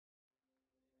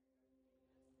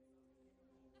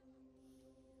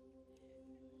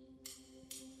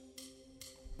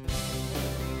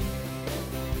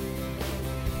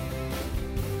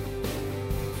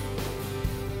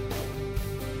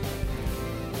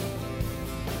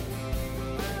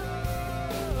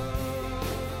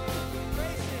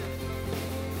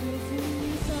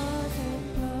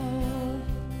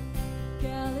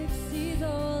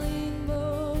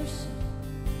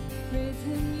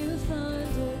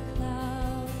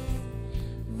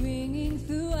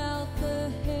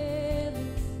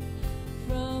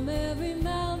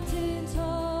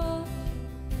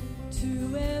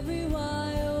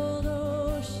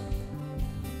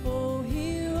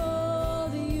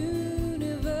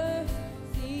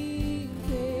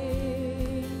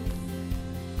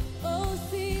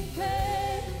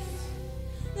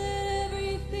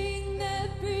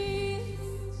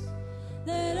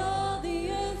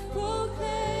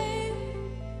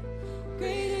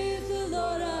Great is the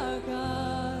Lord our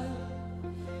God.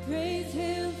 Praise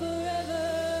him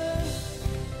forever.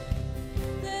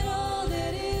 Let all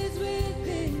that is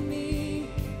within me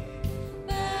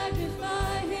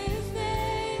magnify his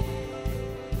name.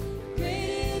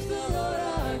 Great is the Lord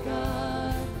our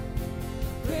God.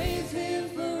 Praise him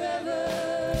forever.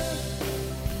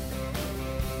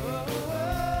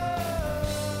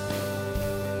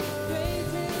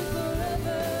 Praise him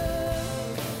forever.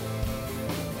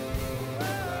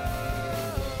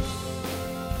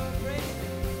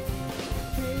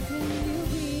 Praise him, you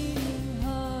beating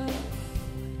heart.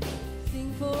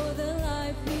 Sing for the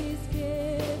life he's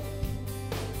given.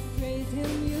 Praise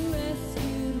him, you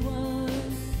rescued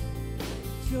ones.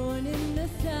 Join in the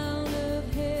sound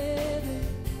of heaven.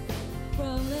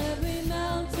 From every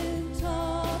mountain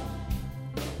top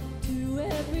to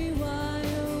every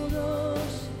wild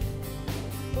ocean.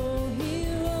 Oh,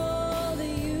 hear all the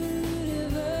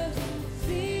universe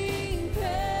sing praise.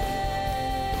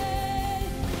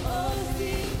 Oh,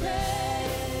 sing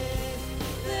praise.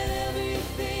 Let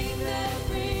everything that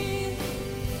breathes,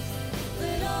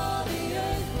 let all the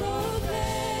earth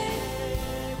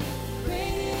proclaim.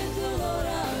 Great is the Lord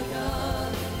our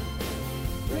God.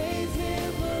 Praise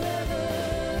him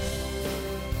forever.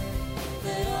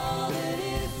 Let all that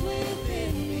is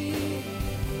within me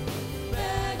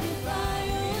magnify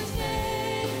his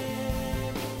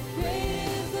name. Great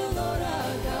is the Lord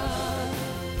our God.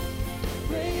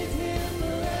 Praise him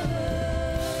forever.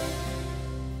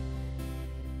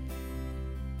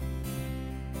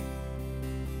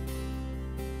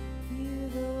 Hear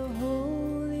the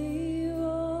holy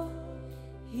roar.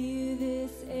 Hear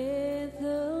this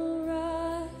anthem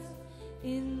rise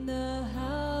in the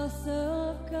house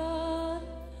of God.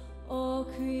 All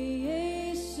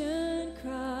creation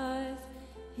cries.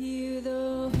 Hear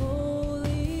the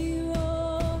holy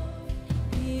roar.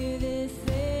 Hear this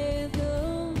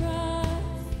anthem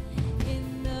rise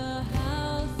in the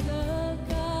house of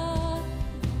God.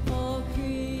 All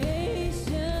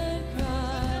creation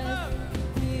cries.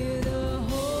 Hear the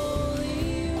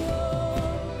holy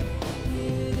roar.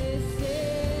 Hear this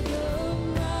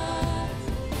anthem rise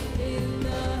in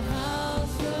the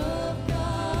house of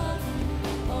God.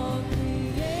 All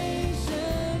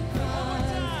creation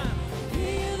cries.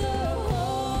 Hear the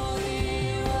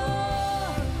holy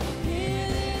roar. Hear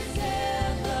this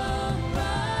anthem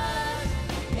rise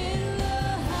in the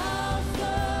house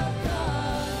of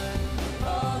God.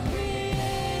 All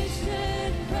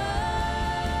creation cries.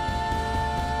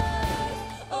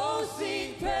 Oh,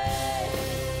 sing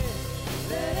praise.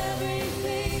 Let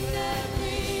everything that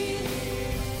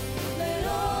breathes, let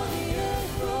all the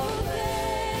earth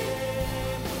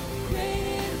proclaim. Great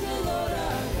is the Lord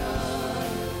our God.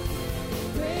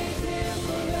 Praise him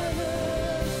forever.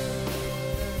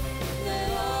 Let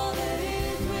all that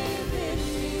is within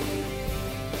me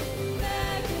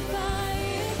magnify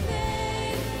his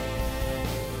name.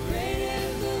 Great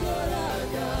is the Lord our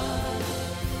God.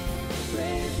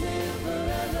 Praise him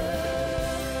forever.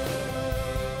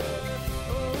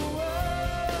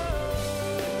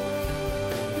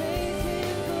 Praise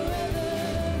him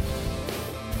forever.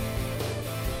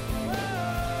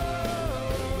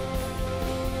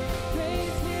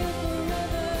 Praise him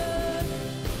forever.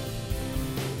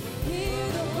 Hear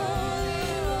the holy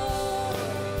roar.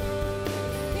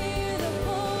 Hear the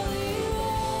holy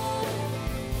roar.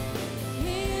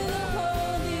 Hear the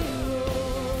holy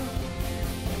roar.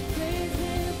 Praise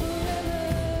him forever.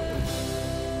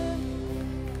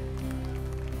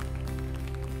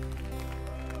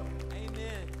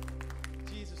 Amen.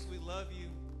 Jesus, we love you.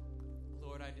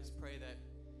 Lord, I just pray that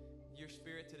your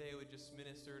spirit today would just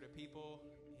minister to people.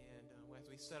 And as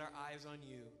we set our eyes on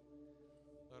you,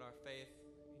 Lord, our faith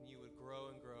in you would grow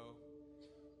and grow.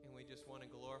 And we just want to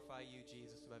glorify you,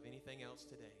 Jesus, above anything else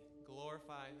today.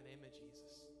 Glorify in the name of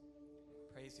Jesus.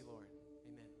 Praise you, Lord.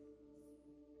 Amen.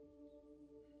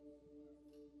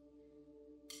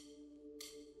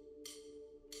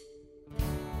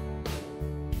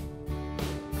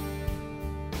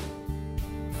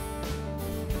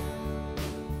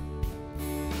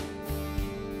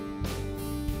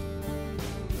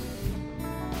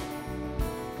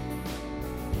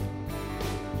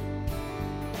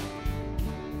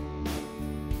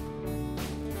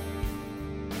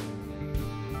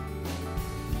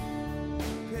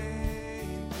 Pain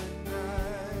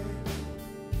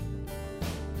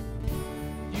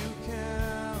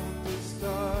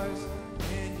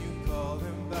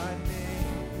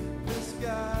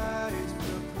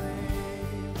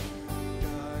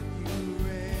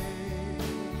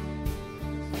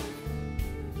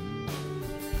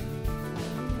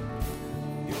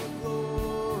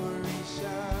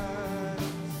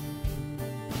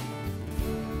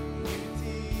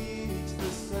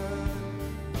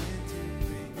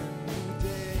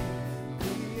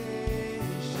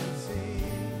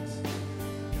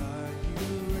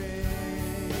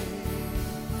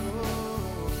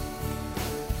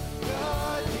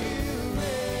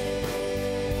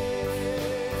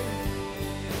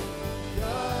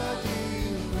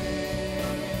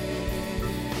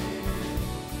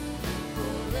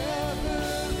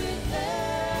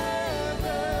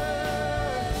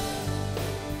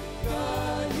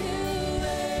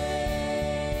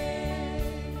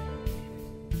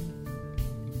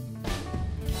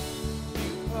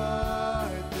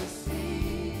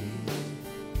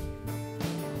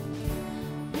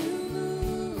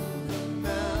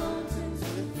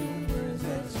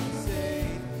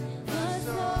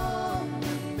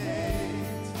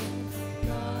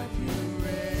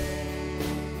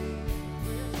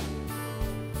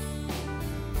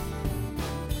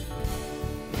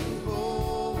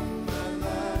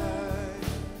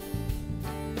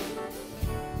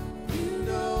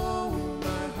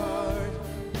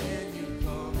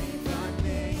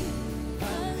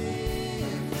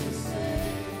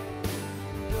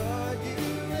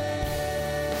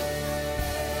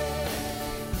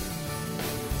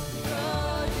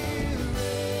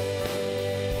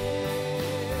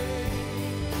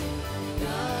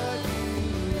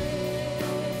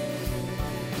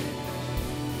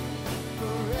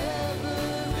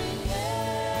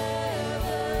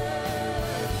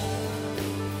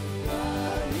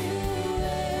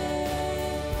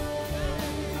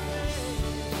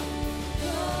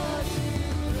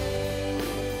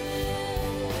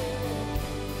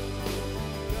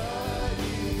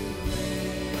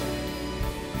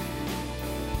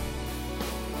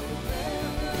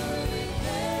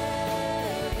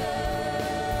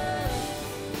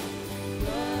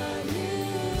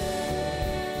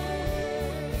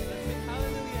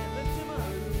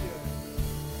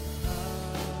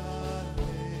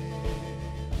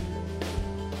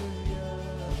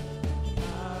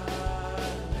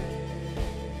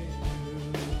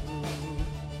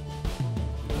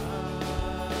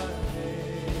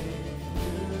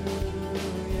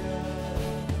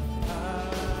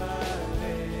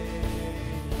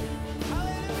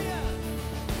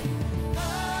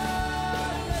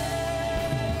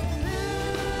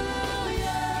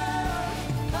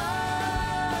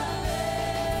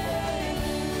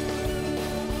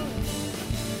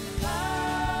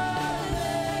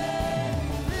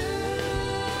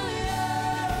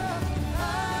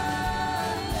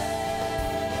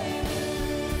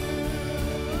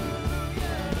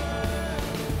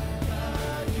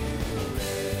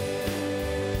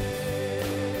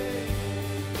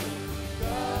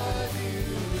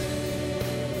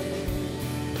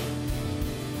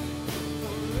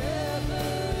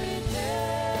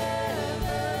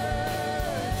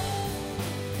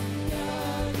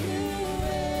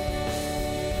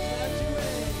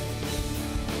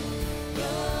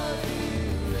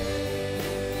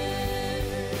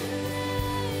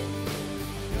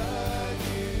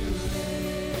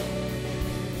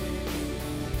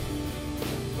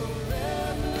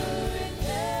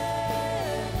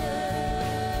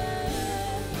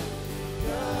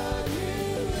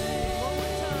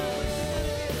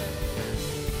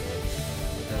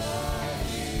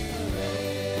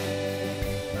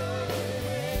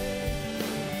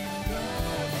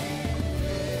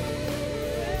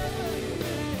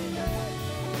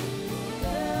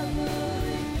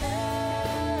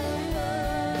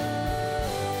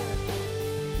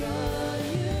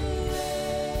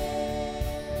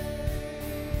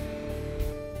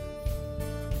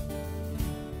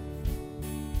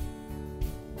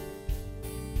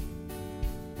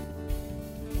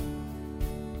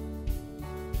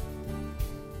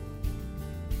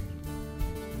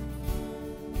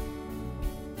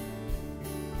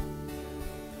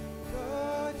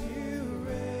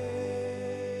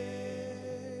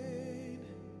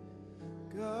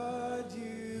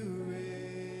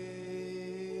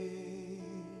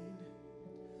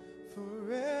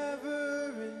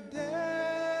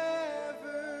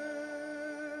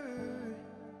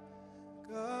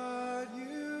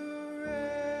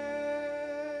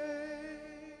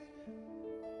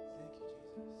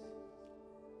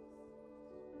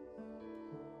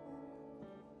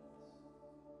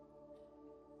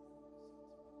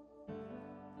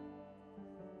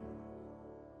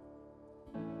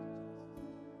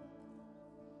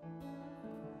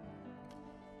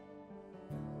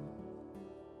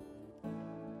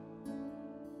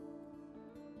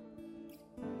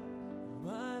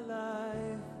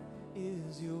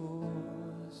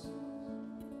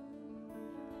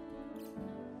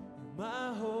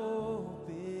My hope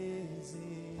is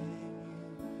in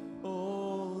you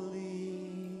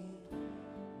only.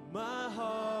 My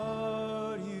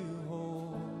heart you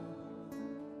hold,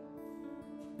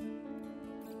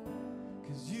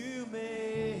 'cause you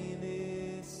made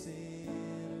this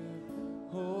sinner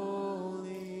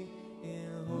holy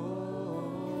and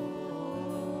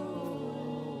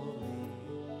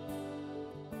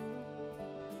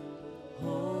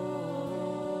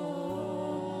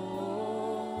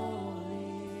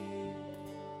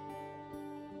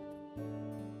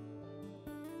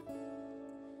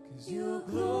your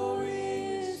glory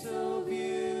is so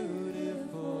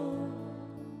beautiful.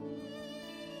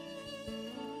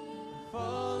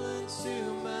 Fallen to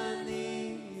my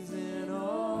knees in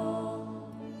awe.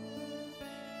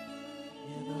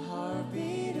 And the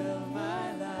heartbeat of my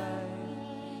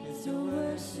life is to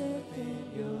worship in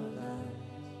your light.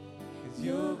 'Cause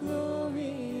your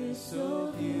glory is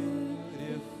so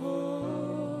beautiful.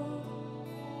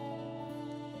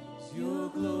 'Cause your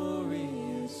glory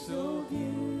is so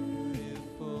beautiful.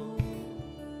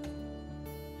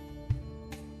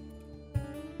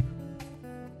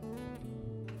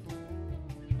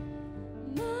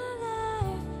 My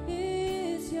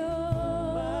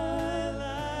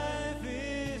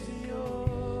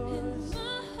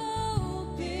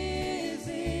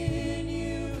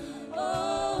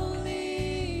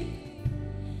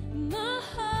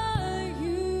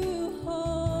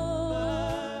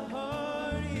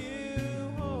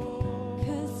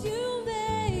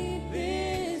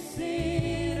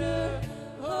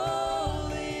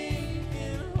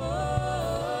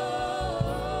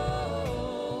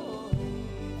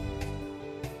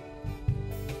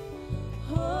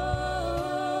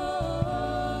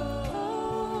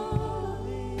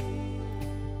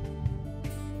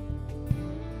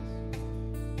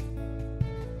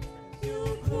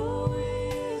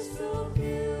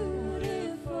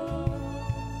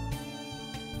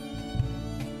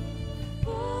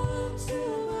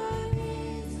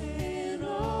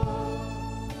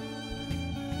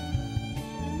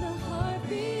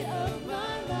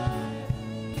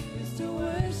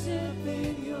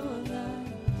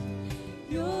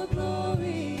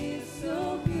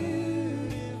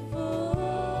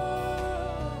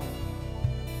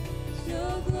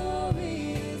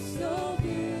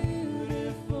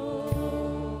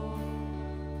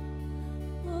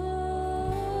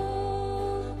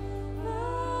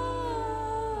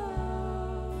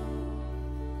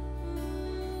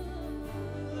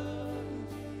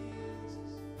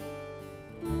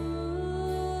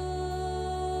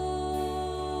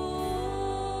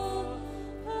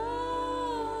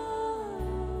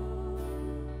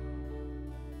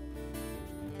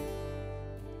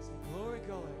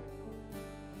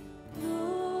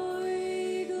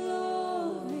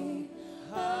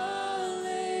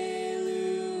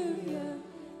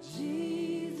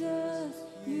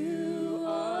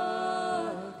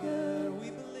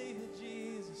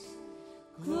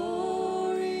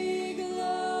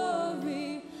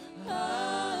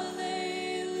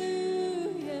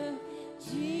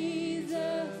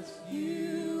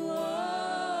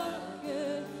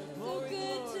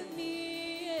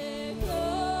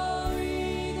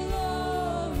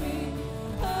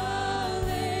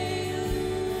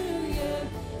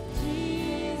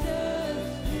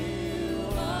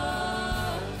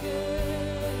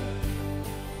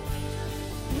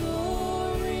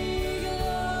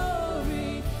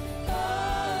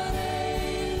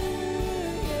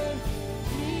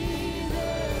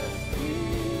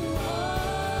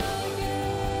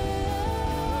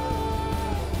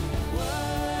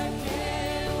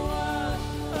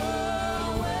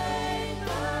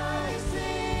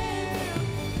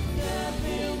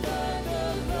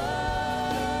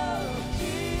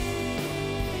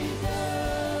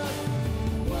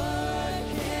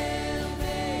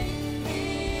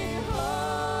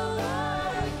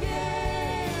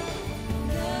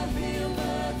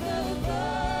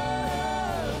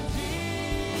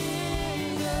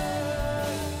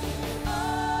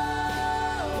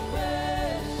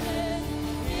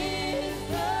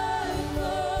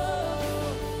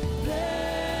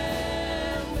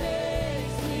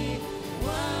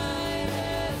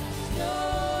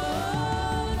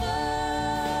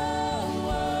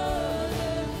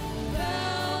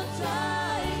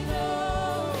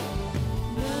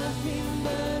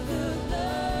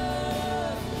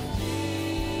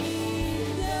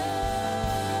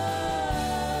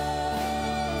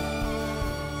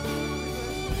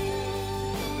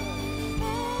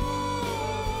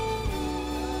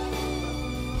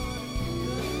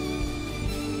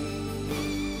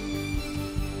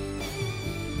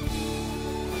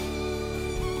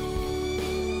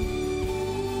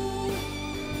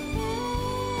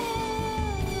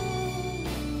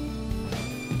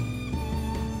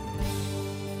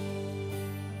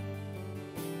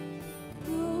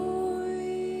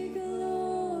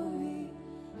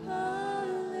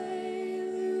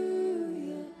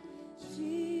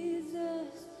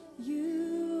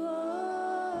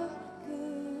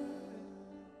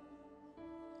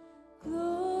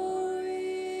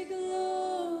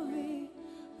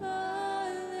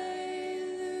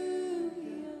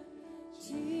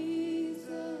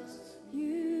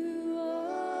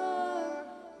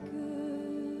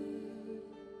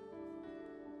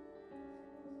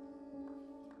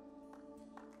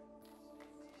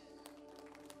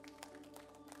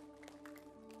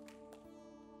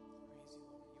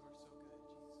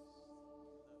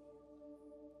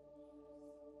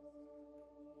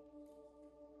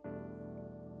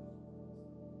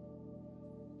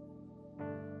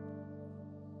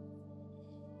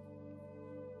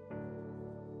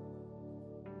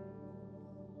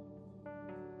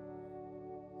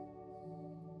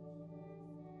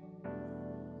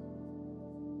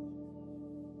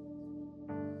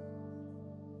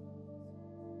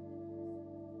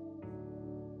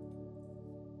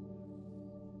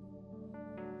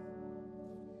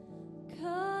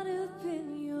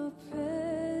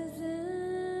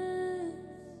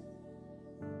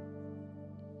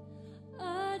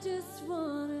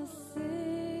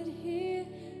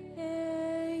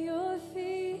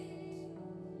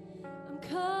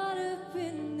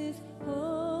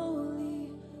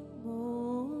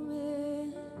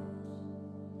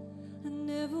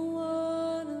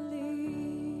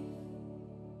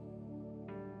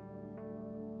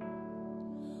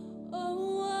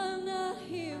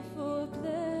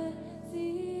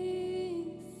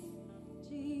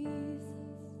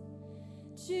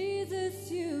Jesus,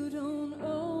 you don't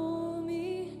owe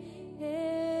me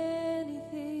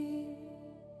anything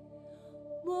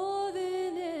more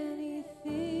than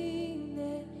anything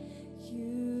that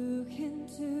you can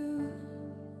do.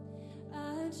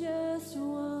 I just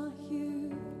want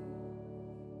you.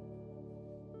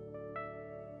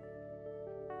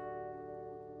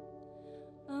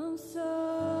 I'm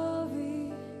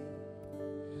sorry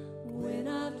when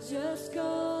I've just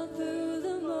gone through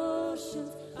the motions.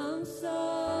 I'm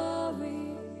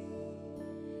sorry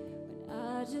when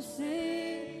I just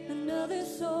sing another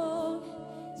song.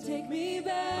 Take me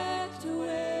back to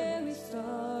where we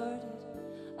started.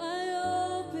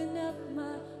 I open up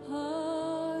my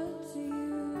heart to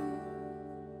you.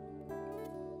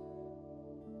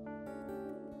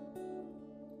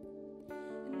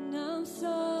 And I'm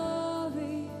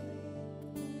sorry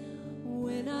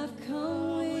when I've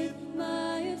come with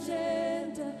my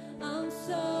agenda. I'm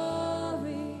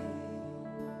sorry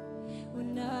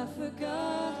when I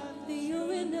forgot that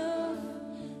you're enough.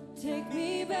 Take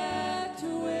me back to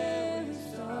where we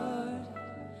started.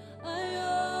 I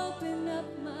open up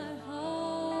my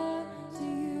heart to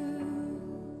you.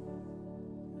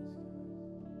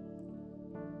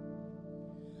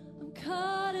 I'm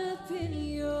caught up in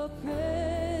your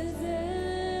presence.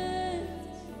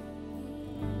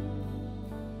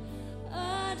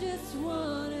 I just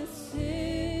want to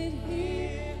sit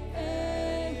here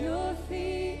at your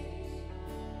feet.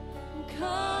 I'm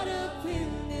caught up in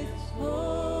this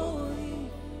holy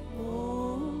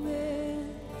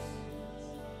moment.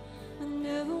 I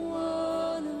never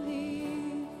want to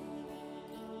leave.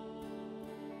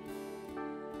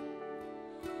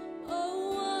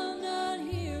 Oh, I'm not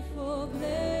here for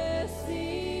blessings.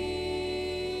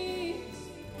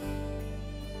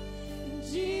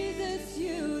 Jesus,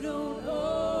 you don't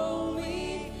owe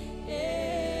me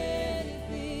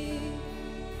anything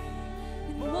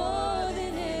more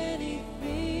than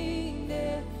anything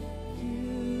that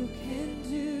you can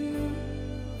do.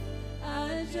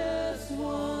 I just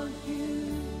want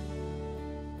you.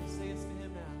 Say this to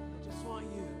him now. I just want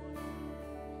you.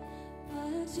 I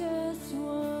just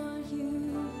want you.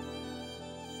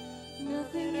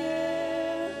 Nothing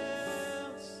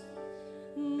else.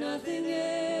 Nothing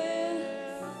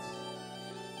else.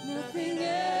 Nothing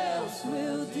else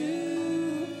will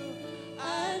do.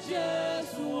 I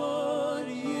just want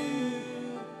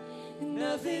you.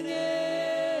 Nothing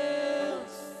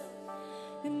else.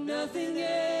 Nothing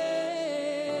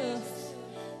else.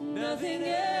 Nothing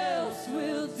else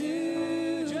will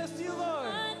do. Just you, Lord.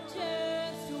 I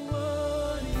just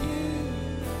want you.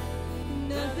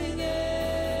 Nothing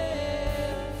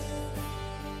else.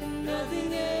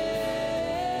 Nothing else.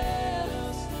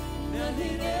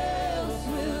 Nothing else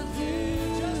will do.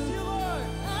 Just you, Lord.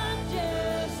 I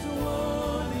just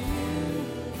want you.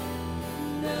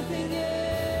 Nothing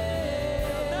else.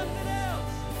 Nothing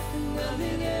else.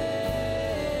 Nothing else.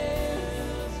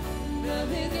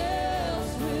 Nothing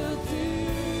else will do.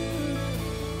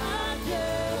 I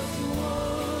just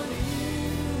want you.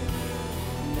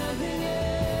 Nothing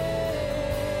else.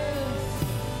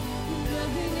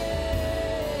 Nothing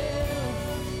else.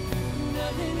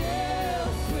 Nothing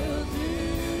else will do.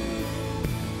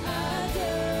 I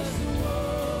just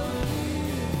want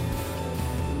you.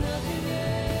 Nothing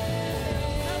else.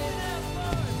 Nothing else,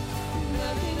 Lord.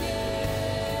 Nothing else.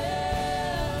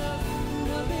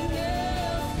 Nothing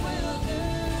else will do.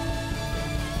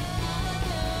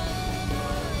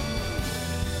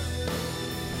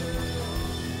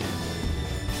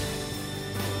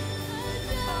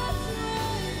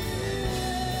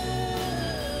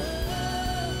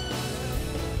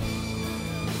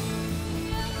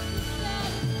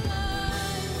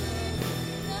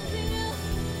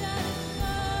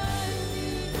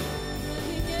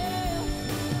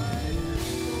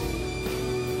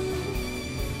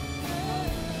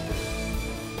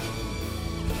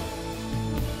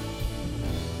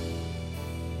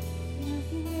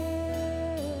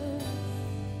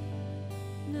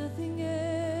 Nothing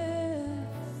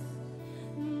else,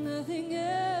 nothing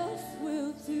else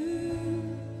will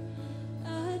do.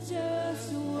 I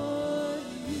just want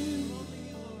you.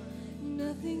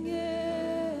 Nothing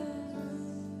else,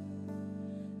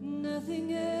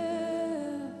 nothing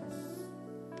else,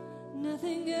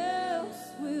 nothing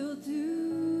else will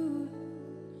do.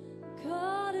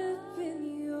 Caught up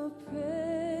in your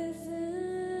presence.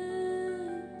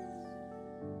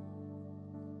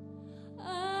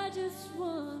 I just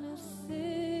wanna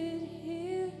sit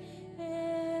here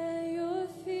at your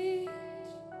feet.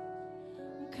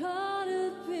 I'm caught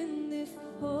up in this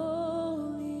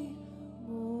holy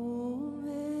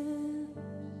moment.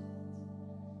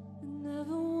 I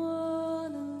never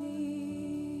wanna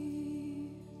leave.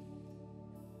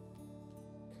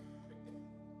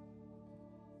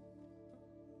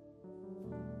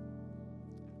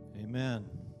 Amen.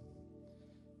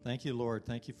 Thank you, Lord.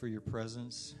 Thank you for your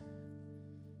presence.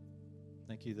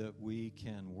 Thank you that we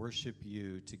can worship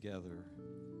you together.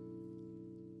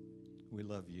 We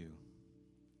love you.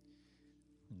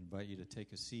 I invite you to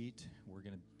take a seat. We're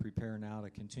going to prepare now to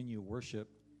continue worship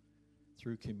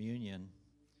through communion.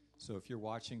 So if you're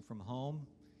watching from home,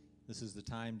 this is the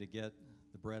time to get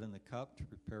the bread and the cup to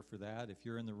prepare for that. If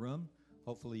you're in the room,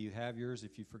 hopefully you have yours.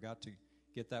 If you forgot to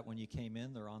get that when you came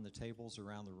in, they're on the tables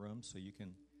around the room so you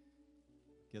can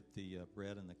get the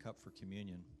bread and the cup for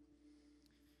communion.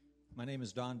 My name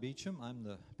is Don Beecham. I'm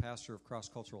the pastor of Cross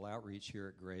Cultural Outreach here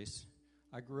at Grace.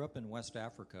 I grew up in West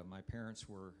Africa. My parents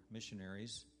were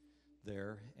missionaries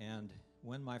there, and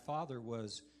when my father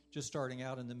was just starting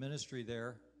out in the ministry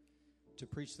there to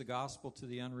preach the gospel to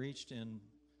the unreached in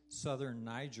southern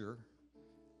Niger,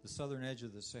 the southern edge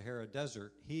of the Sahara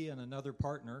Desert, he and another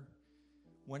partner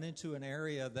went into an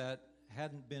area that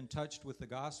hadn't been touched with the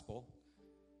gospel,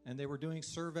 and they were doing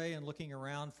survey and looking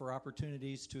around for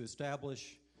opportunities to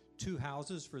establish 2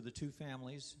 houses for the 2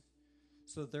 families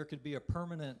so that there could be a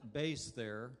permanent base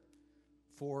there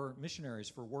for missionaries,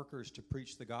 for workers to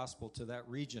preach the gospel to that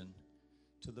region,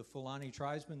 to the Fulani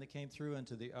tribesmen that came through and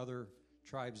to the other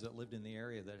tribes that lived in the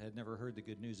area that had never heard the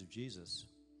good news of Jesus.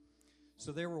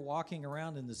 So they were walking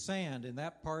around in the sand in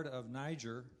that part of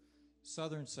Niger,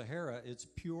 southern Sahara. It's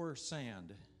pure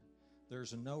sand.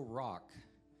 There's no rock.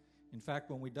 In fact,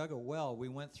 when we dug a well, we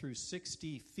went through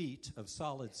 60 feet of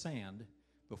solid sand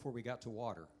before we got to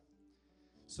water.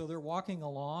 So they're walking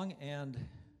along, and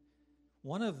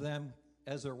one of them,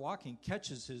 as they're walking,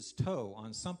 catches his toe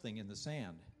on something in the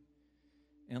sand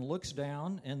and looks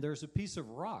down, and there's a piece of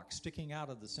rock sticking out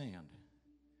of the sand.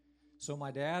 So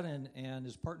my dad and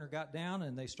his partner got down,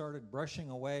 and they started brushing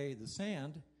away the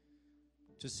sand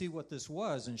to see what this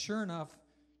was. And sure enough,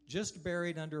 just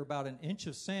buried under about an inch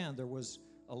of sand, there was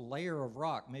a layer of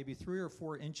rock, maybe 3 or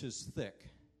 4 inches thick.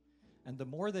 And the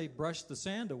more they brushed the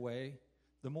sand away,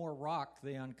 the more rock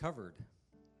they uncovered.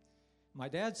 My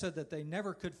dad said that they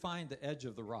never could find the edge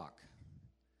of the rock.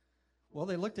 Well,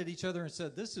 they looked at each other and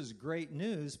said, this is great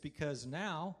news, because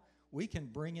now we can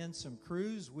bring in some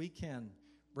crews, we can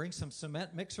bring some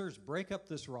cement mixers, break up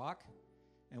this rock,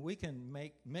 and we can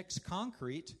mix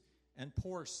concrete and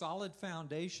pour solid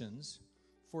foundations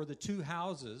for the 2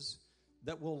 houses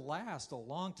that will last a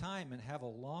long time and have a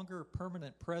longer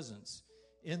permanent presence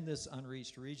in this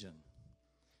unreached region.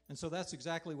 And so that's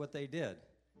exactly what they did.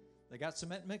 They got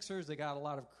cement mixers, they got a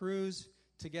lot of crews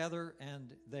together,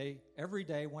 and they every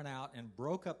day went out and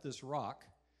broke up this rock,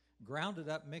 ground it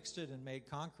up, mixed it, and made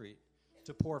concrete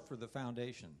to pour for the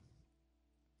foundation.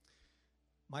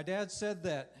 My dad said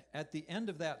that at the end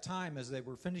of that time, as they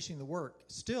were finishing the work,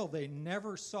 still they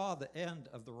never saw the end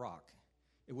of the rock.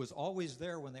 It was always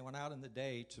there when they went out in the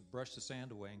day to brush the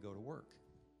sand away and go to work,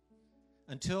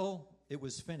 until it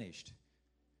was finished.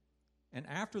 And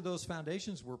after those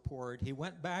foundations were poured, he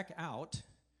went back out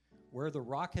where the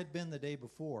rock had been the day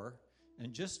before,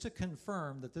 and just to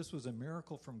confirm that this was a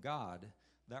miracle from God,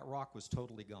 that rock was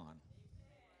totally gone.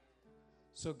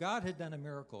 So God had done a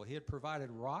miracle. He had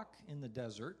provided rock in the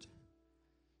desert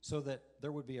so that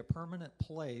there would be a permanent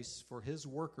place for his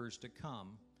workers to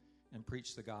come and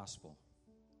preach the gospel.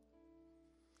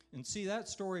 And see, that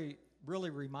story really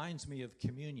reminds me of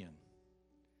communion.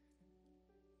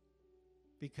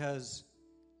 Because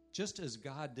just as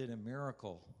God did a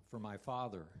miracle for my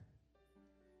father,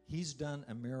 he's done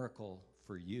a miracle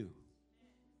for you.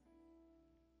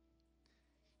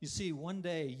 You see, one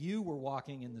day you were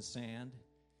walking in the sand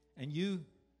and you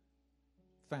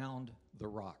found the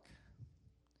rock.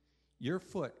 Your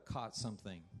foot caught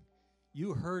something.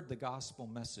 You heard the gospel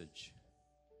message.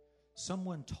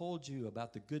 Someone told you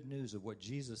about the good news of what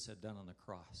Jesus had done on the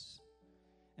cross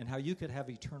and how you could have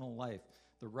eternal life.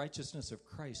 The righteousness of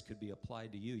Christ could be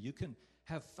applied to you. You can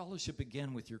have fellowship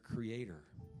again with your Creator.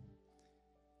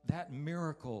 That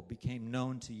miracle became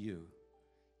known to you.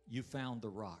 You found the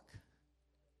rock.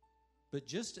 But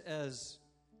just as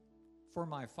for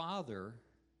my father,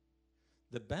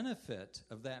 the benefit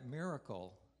of that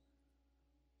miracle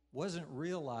wasn't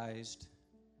realized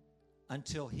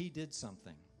until he did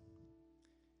something.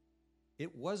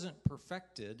 It wasn't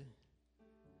perfected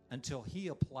until he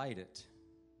applied it.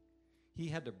 He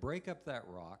had to break up that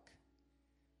rock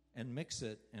and mix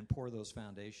it and pour those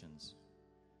foundations.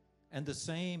 And the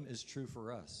same is true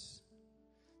for us.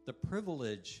 The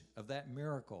privilege of that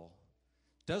miracle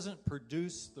doesn't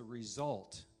produce the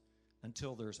result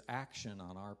until there's action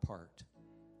on our part.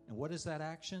 And what is that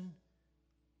action?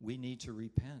 We need to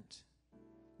repent.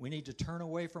 We need to turn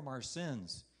away from our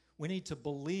sins. We need to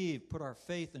believe, put our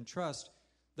faith and trust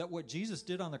that what Jesus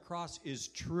did on the cross is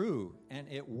true and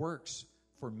it works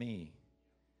for me.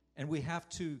 And we have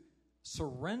to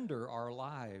surrender our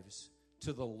lives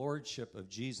to the lordship of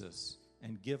Jesus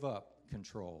and give up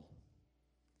control.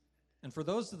 And for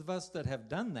those of us that have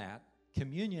done that,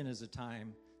 communion is a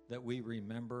time that we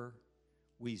remember,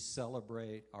 we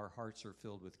celebrate, our hearts are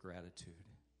filled with gratitude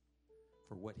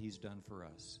for what he's done for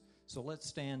us. So let's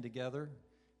stand together,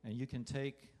 and you can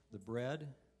take the bread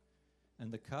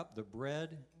and the cup. The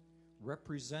bread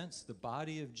represents the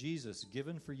body of Jesus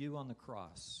given for you on the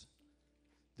cross.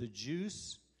 The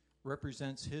juice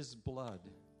represents his blood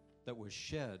that was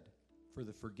shed for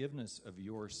the forgiveness of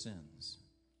your sins.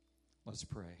 Let's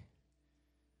pray.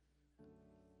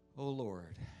 Oh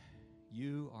Lord,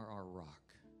 you are our rock.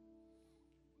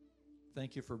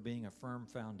 Thank you for being a firm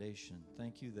foundation.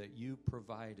 Thank you that you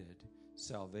provided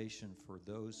salvation for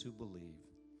those who believe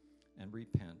and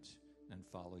repent and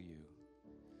follow you.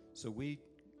 So we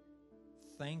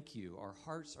thank you. Our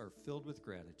hearts are filled with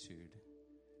gratitude,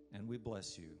 and we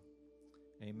bless you.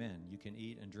 Amen. You can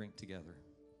eat and drink together.